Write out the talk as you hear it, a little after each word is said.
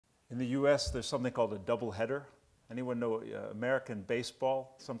In the US, there's something called a doubleheader. Anyone know American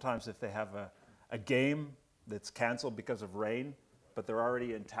baseball? Sometimes if they have a game that's canceled because of rain, but they're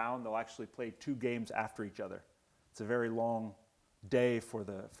already in town, they'll actually play 2 games after each other. It's a very long day for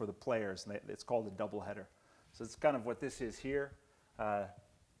the players, and it's called a doubleheader. So it's kind of what this is here.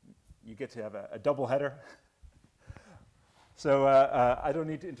 You get to have a doubleheader. So I don't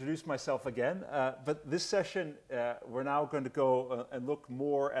need to introduce myself again, but this session we're now going to go and look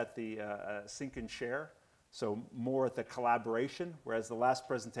more at the sync and share, so more at the collaboration, whereas the last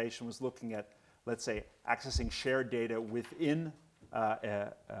presentation was looking at, let's say, accessing shared data within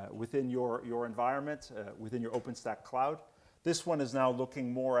your environment, within your OpenStack cloud. This one is now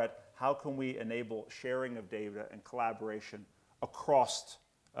looking more at how can we enable sharing of data and collaboration across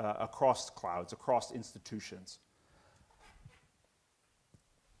clouds, across institutions.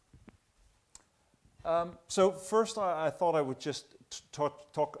 So first, I thought I would just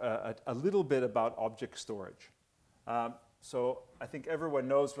talk a little bit about object storage. So I think everyone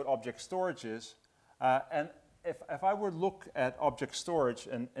knows what object storage is. And if I were to look at object storage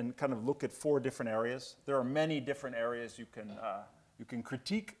and kind of look at 4 different areas, there are many different areas you can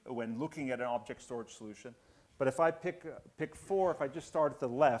critique when looking at an object storage solution. But if I pick 4, if I just start at the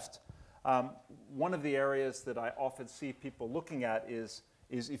left, one of the areas that I often see people looking at is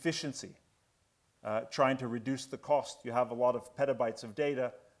efficiency. Trying to reduce the cost. You have a lot of petabytes of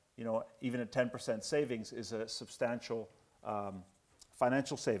data, even a 10% savings is a substantial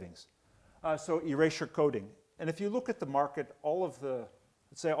financial savings. So erasure coding. And if you look at the market, let's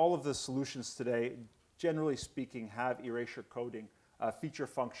say all of the solutions today, generally speaking, have erasure coding feature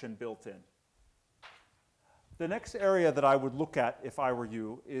function built in. The next area that I would look at if I were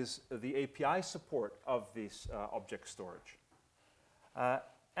you is the API support of this object storage.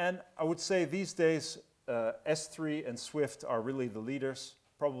 And I would say these days, S3 and Swift are really the leaders.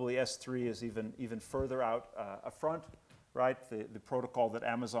 Probably S3 is even further out front, right? The protocol that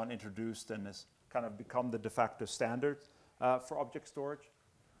Amazon introduced and has kind of become the de facto standard for object storage.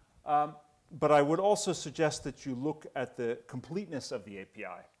 But I would also suggest that you look at the completeness of the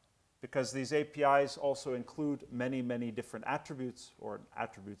API, because these APIs also include many, many different attributes or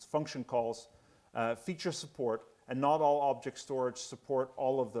attributes, function calls, feature support, and not all object storage support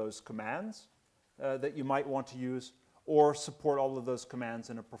all of those commands that you might want to use, or support all of those commands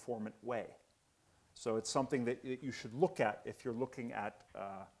in a performant way. So it's something that you should look at if you're looking at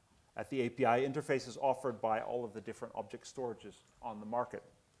the API interfaces offered by all of the different object storages on the market.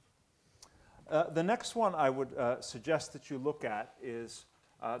 The next one I would suggest that you look at is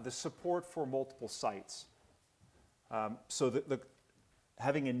the support for multiple sites. So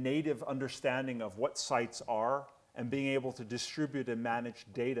having a native understanding of what sites are and being able to distribute and manage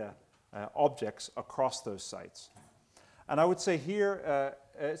data objects across those sites. And I would say here,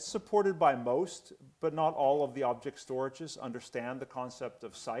 it's supported by most, but not all of the object storages understand the concept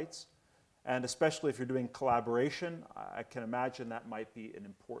of sites. And especially if you're doing collaboration, I can imagine that might be an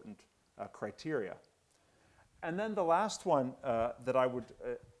important criteria. And then the last one that I would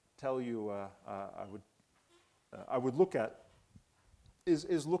tell you I would look at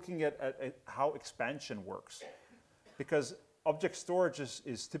is looking at how expansion works. Because object storage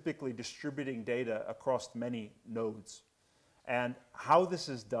is typically distributing data across many nodes. And how this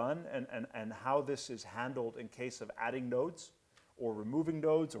is done and how this is handled in case of adding nodes or removing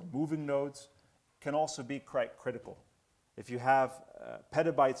nodes or moving nodes can also be quite critical. If you have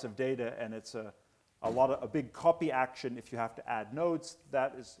petabytes of data and it's a big copy action, if you have to add nodes,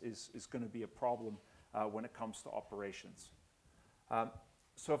 that is going to be a problem when it comes to operations.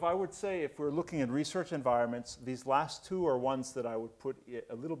 So if I would say, if we're looking at research environments, these last 2 are ones that I would put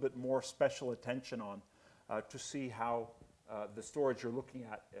a little bit more special attention on to see how the storage you're looking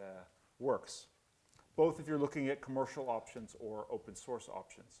at works. Both if you're looking at commercial options or open source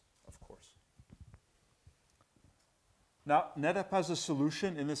options, of course. Now, NetApp has a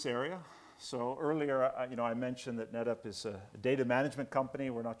solution in this area. So earlier, I mentioned that NetApp is a data management company.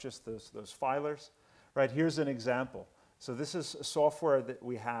 We're not just those filers. Right, here's an example. So this is software that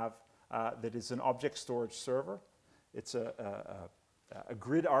we have that is an object storage server. It's a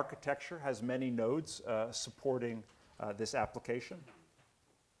grid architecture, has many nodes supporting this application.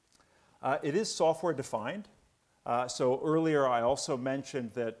 It is software defined. So earlier I also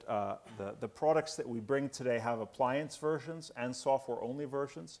mentioned that the products that we bring today have appliance versions and software-only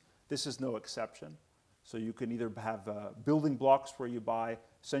versions. This is no exception. So you can either have building blocks where you buy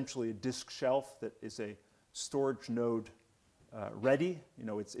essentially a disk shelf that is a storage node ready.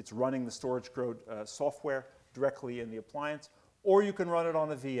 It's running the StorageGRID software directly in the appliance, or you can run it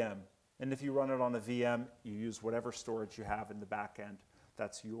on a VM. And if you run it on a VM, you use whatever storage you have in the back end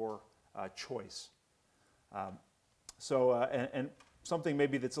That's your choice. And something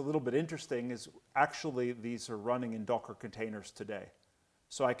maybe that's a little bit interesting is actually these are running in Docker containers today.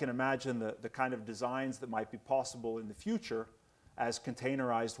 So I can imagine the kind of designs that might be possible in the future as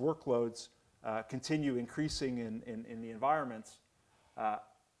containerized workloads continue increasing in the environments.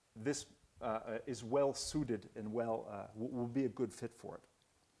 This is well suited and will be a good fit for it.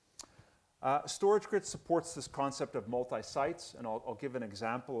 StorageGRID supports this concept of multi-sites, and I'll give an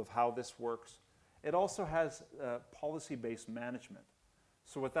example of how this works. It also has policy-based management.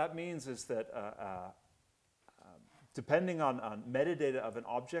 So what that means is that depending on metadata of an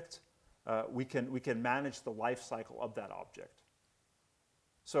object, we can manage the life cycle of that object.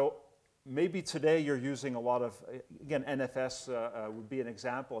 So maybe today you're using a lot of, again, NFS would be an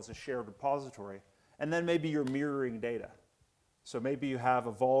example as a shared repository, and then maybe you're mirroring data. So maybe you have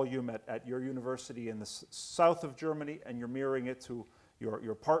a volume at your university in the south of Germany, and you're mirroring it to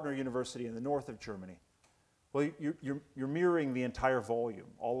your partner university in the north of Germany. Well, you're mirroring the entire volume,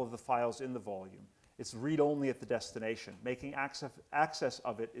 all of the files in the volume. It's read-only at the destination. Making access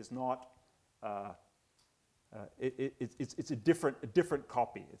of it is not, it's a different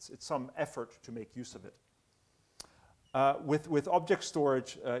copy. It's some effort to make use of it. With object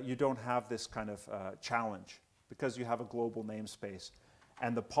storage, you don't have this kind of challenge because you have a global namespace,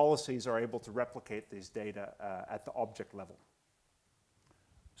 and the policies are able to replicate these data at the object level.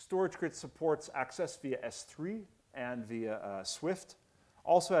 StorageGRID supports access via S3 and via Swift.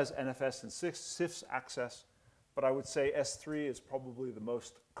 Also has NFS and CIFS access, but I would say S3 is probably the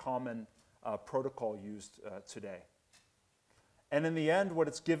most common protocol used today. And in the end, what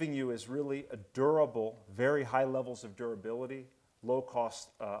it's giving you is really a durable, very high levels of durability, low-cost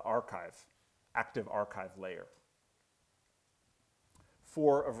active archive layer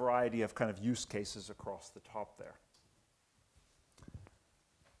for a variety of kind of use cases across the top there.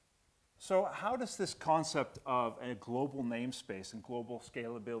 So how does this concept of a global namespace and global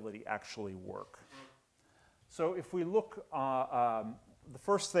scalability actually work? So if we look, the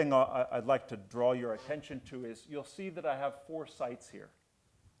first thing I'd like to draw your attention to is you'll see that I have 4 sites here.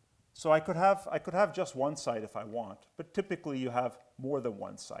 So I could have just one site if I want, but typically you have more than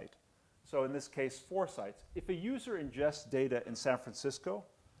one site. So in this case, 4 sites. If a user ingests data in San Francisco,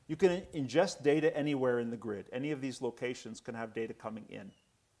 you can ingest data anywhere in the grid. Any of these locations can have data coming in.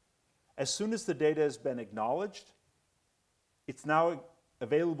 As soon as the data has been acknowledged, it's now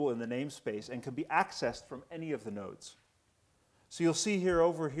available in the namespace and can be accessed from any of the nodes. So you'll see here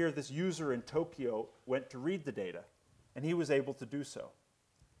over here, this user in Tokyo went to read the data, and he was able to do so.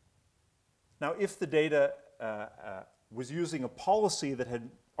 Now, if the data was using a policy that had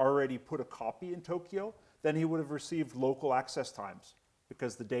already put a copy in Tokyo, then he would have received local access times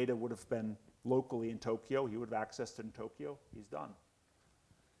because the data would have been locally in Tokyo. He would have accessed it in Tokyo. He's done.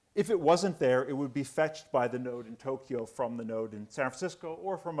 If it wasn't there, it would be fetched by the node in Tokyo from the node in San Francisco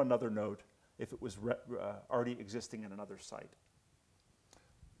or from another node if it was already existing in another site.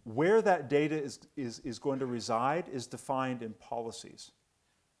 Where that data is going to reside is defined in policies.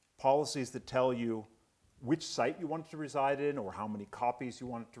 Policies that tell you which site you want it to reside in or how many copies you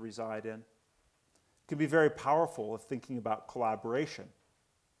want it to reside in. It can be very powerful if thinking about collaboration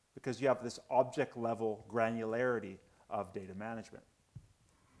because you have this object level granularity of data management.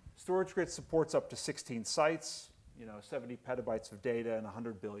 StorageGRID supports up to 16 sites, 70 petabytes of data and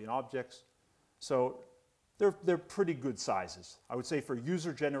 100 billion objects. So they're pretty good sizes. I would say for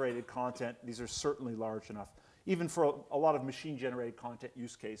user-generated content, these are certainly large enough. Even for a lot of machine-generated content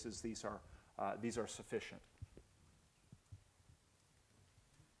use cases, these are sufficient.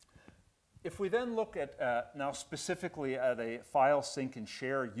 If we then look at now specifically at a file sync and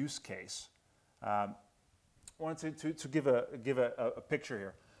share use case, I wanted to give a picture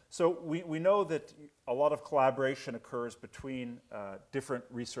here. So we know that a lot of collaboration occurs between different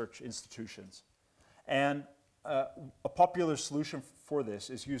research institutions. And a popular solution for this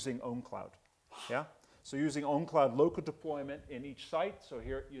is using OwnCloud. Yeah? So using OwnCloud local deployment in each site. So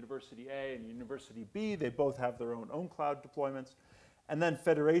here at University A and University B, they both have their own OwnCloud deployments. And then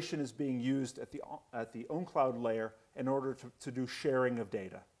federation is being used at the OwnCloud layer in order to do sharing of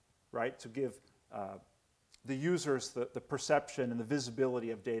data, right? To give the users the perception and the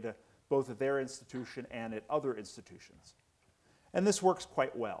visibility of data both at their institution and at other institutions. And this works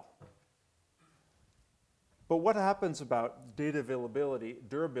quite well. But what happens about data availability,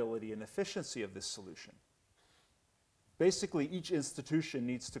 durability, and efficiency of this solution? Basically, each institution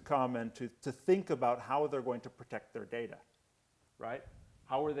needs to come and to think about how they're going to protect their data, right?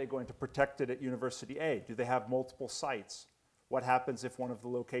 How are they going to protect it at University A? Do they have multiple sites? What happens if one of the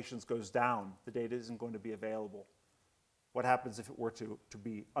locations goes down? The data isn't going to be available. What happens if it were to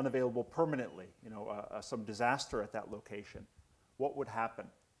be unavailable permanently, some disaster at that location? What would happen?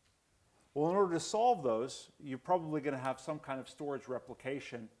 Well, in order to solve those, you're probably going to have some kind of storage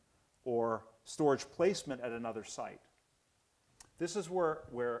replication or storage placement at another site. This is where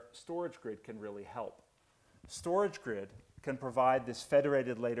StorageGRID can really help. StorageGRID can provide this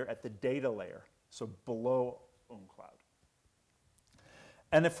federated layer at the data layer, so below OwnCloud.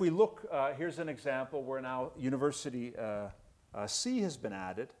 And if we look, here's an example where now University C has been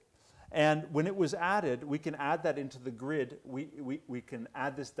added. And when it was added, we can add that into the grid. We can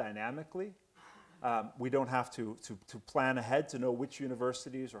add this dynamically. We don't have to plan ahead to know which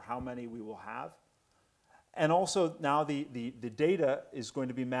universities or how many we will have. And also now the data is going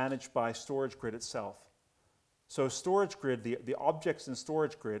to be managed by StorageGRID itself. So StorageGRID, the objects in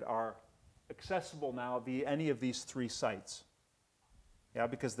StorageGRID are accessible now via any of these 3 sites. Yeah,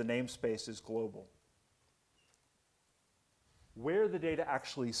 because the namespace is global. Where the data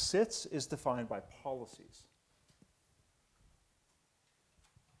actually sits is defined by policies.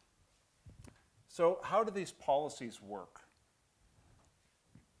 So how do these policies work?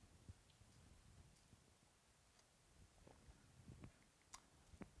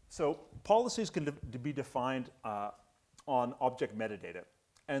 So policies can be defined on object metadata.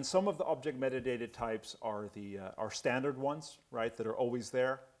 And some of the object metadata types are our standard ones, right, that are always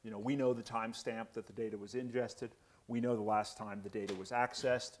there. We know the timestamp that the data was ingested. We know the last time the data was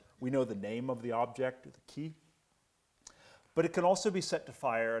accessed. We know the name of the object, the key. But it can also be set to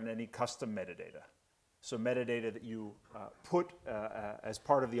fire on any custom metadata. So metadata that you put as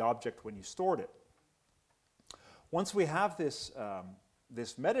part of the object when you stored it. Once we have this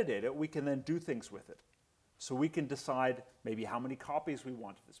metadata, we can then do things with it. So we can decide maybe how many copies we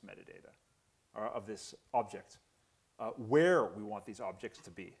want of this metadata, or of this object, where we want these objects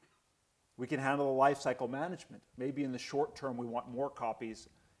to be. We can handle the lifecycle management. Maybe in the short term we want more copies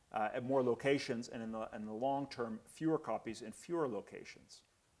at more locations, and in the long term fewer copies in fewer locations.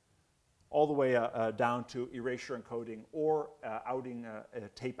 All the way down to erasure encoding or outing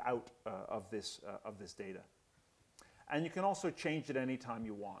tape out of this data. And you can also change it any time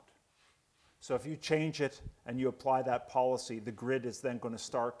you want. So if you change it and you apply that policy, the grid is then going to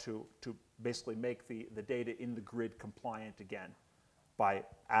start to basically make the data in the grid compliant again by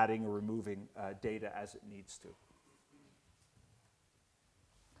adding or removing data as it needs to.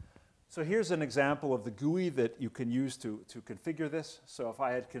 So here's an example of the GUI that you can use to configure this. So if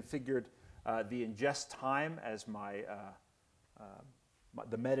I had configured the ingest time as the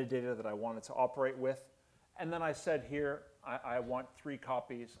metadata that I wanted to operate with, and then I said here, I want 3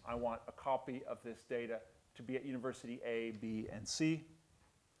 copies. I want a copy of this data to be at University A, B, and C.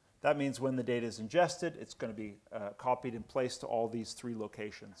 That means when the data is ingested, it's going to be copied and placed to all these 3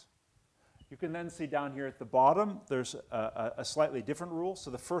 locations. You can then see down here at the bottom, there's a slightly different rule.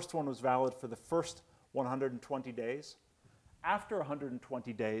 So the first one was valid for the first 120 days. After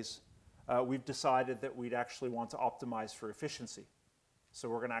 120 days, we've decided that we'd actually want to optimize for efficiency. So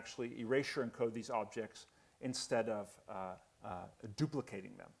we're going to actually erasure encode these objects instead of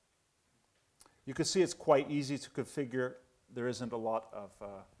duplicating them. You can see it's quite easy to configure. There isn't a lot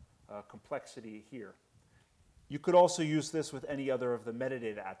of complexity here. You could also use this with any other of the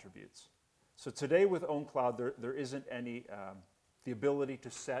metadata attributes. So today with OwnCloud, there isn't any the ability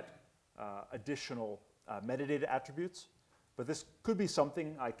to set additional metadata attributes, but this could be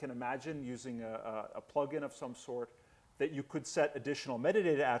something I can imagine using a plugin of some sort that you could set additional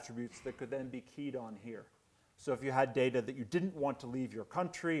metadata attributes that could then be keyed on here. So if you had data that you didn't want to leave your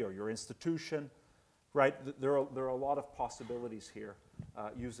country or your institution, right, there are a lot of possibilities here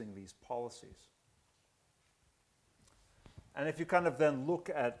using these policies. And if you kind of then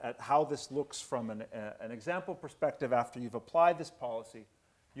look at how this looks from an example perspective after you've applied this policy,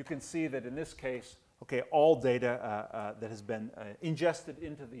 you can see that in this case, okay, all data that has been ingested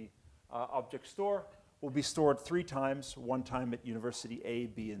into the object store will be stored 3 times, 1 time at University A,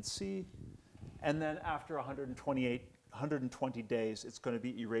 B, and C. And then after 120 days, it's going to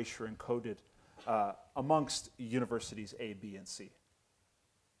be erasure encoded amongst universities A, B, and C.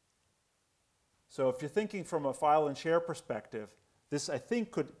 So if you're thinking from a file and share perspective, this I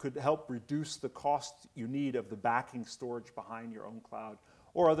think could help reduce the cost you need of the backing storage behind your own cloud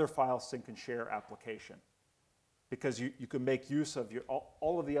or other file sync and share application. Because you can make use of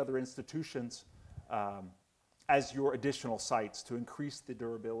all of the other institutions as your additional sites to increase the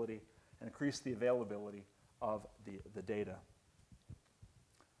durability and increase the availability of the data.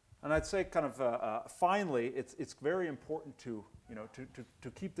 And I'd say kind of finally, it's very important to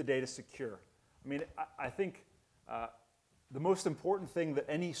keep the data secure. I mean, I think the most important thing that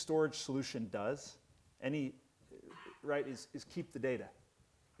any storage solution does, right, is keep the data.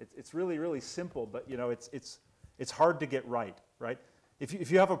 It's really, really simple, but you know, it's hard to get right, right?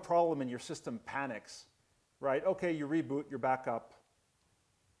 If you have a problem and your system panics, right, okay, you reboot, you're back up,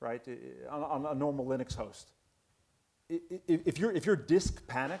 right, on a normal Linux host. If your disk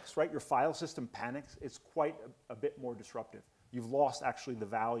panics, right, your file system panics, it's quite a bit more disruptive. You've lost actually the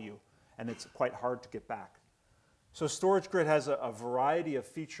value, and it's quite hard to get back. So StorageGRID has a variety of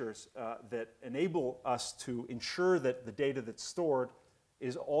features that enable us to ensure that the data that's stored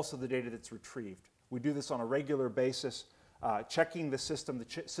is also the data that's retrieved. We do this on a regular basis, checking the system.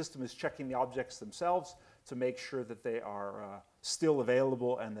 The system is checking the objects themselves to make sure that they are still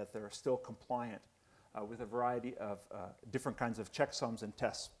available and that they're still compliant with a variety of different kinds of checksums and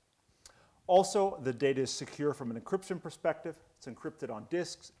tests. Also, the data is secure from an encryption perspective. It's encrypted on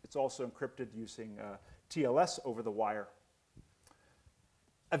disks. It's also encrypted using TLS over the wire.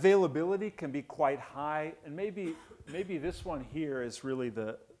 Availability can be quite high, and maybe this one here is really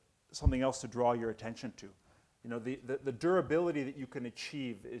something else to draw your attention to. You know, the durability that you can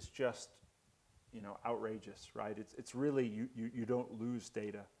achieve is just, you know, outrageous, right? It's really, you don't lose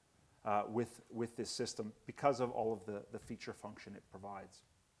data with this system because of all of the feature function it provides,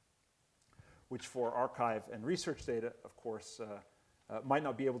 which for archive and research data, of course, might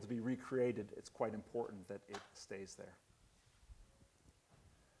not be able to be recreated. It's quite important that it stays there.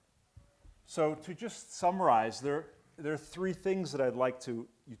 So to just summarize, there are three things that I'd like you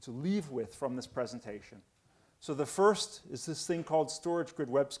to leave with from this presentation. So the first is this thing called StorageGRID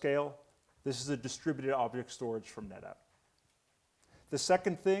Web Scale. This is a distributed object storage from NetApp. The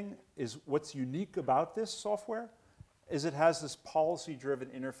second thing is what's unique about this software is it has this policy-driven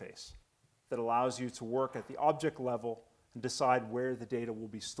interface that allows you to work at the object level and decide where the data will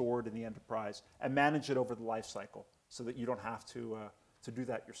be stored in the enterprise and manage it over the life cycle so that you don't have to do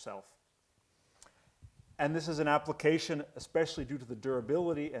that yourself. And this is an application, especially due to the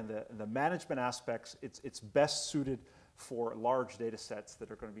durability and the management aspects, it's best suited for large data sets that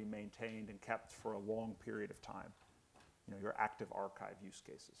are going to be maintained and kept for a long period of time. You know, your active archive use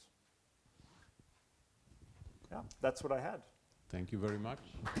cases. Yeah, that's what I had. Thank you very much.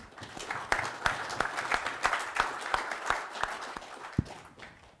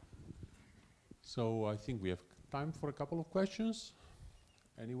 So I think we have time for a couple of questions.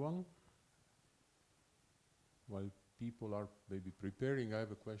 Anyone? While people are maybe preparing, I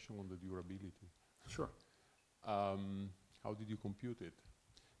have a question on the durability. Sure. How did you compute it?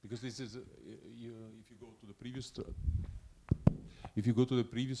 Because this is, if you go to the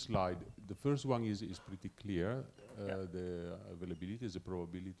previous slide, the first one is pretty clear. The availability is the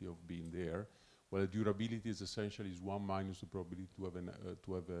probability of being there. Well, the durability is essentially 1 minus the probability to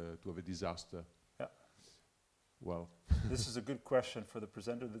have a disaster. Yeah. Well, this is a good question for the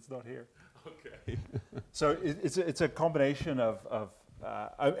presenter that's not here. Okay. So it's a combination of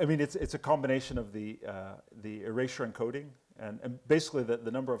I mean it's a combination of the erasure encoding and basically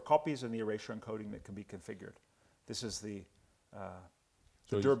the number of copies and the erasure encoding that can be configured. This is the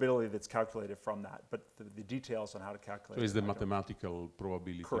durability that's calculated from that, but the details on how to calculate. So it's the mathematical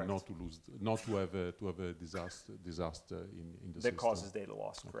probability not to lose, not to have a disaster in the system. That causes data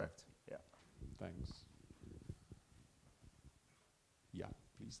loss. Okay. Correct. Yeah. Thanks. Yeah,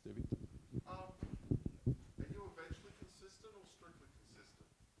 please, David. Are you eventually consistent or strictly consistent?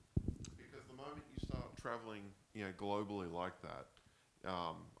 Because the moment you start traveling, you know, globally like that,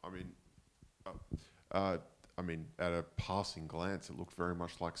 I mean, at a passing glance, it looked very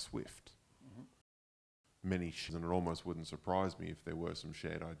much like Swift. And it almost wouldn't surprise me if there were some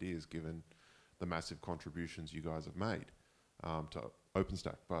shared ideas, given the massive contributions you guys have made to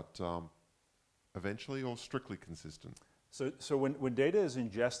OpenStack. But eventually, or strictly consistent? So when data is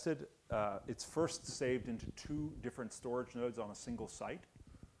ingested, it's first saved into 2 different storage nodes on a single site.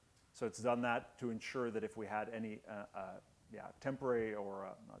 So it's done that to ensure that if we had any temporary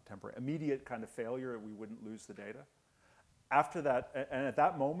or not temporary, immediate kind of failure, we wouldn't lose the data. After that, and at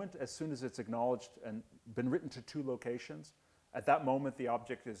that moment, as soon as it's acknowledged and been written to 2 locations, at that moment the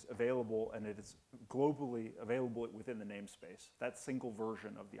object is available and it is globally available within the namespace, that single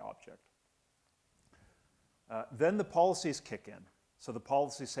version of the object. Then the policies kick in. So the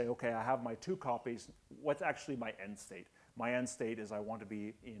policies say, okay, I have my 2 copies. What's actually my end state? My end state is I want to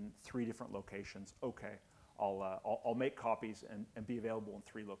be in 3 different locations. Okay, I'll make copies and be available in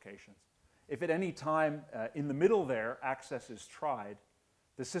 3 locations. If at any time in the middle there access is tried,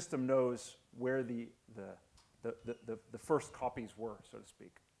 the system knows where the first copies were, so to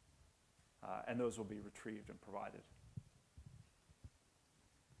speak. And those will be retrieved and provided.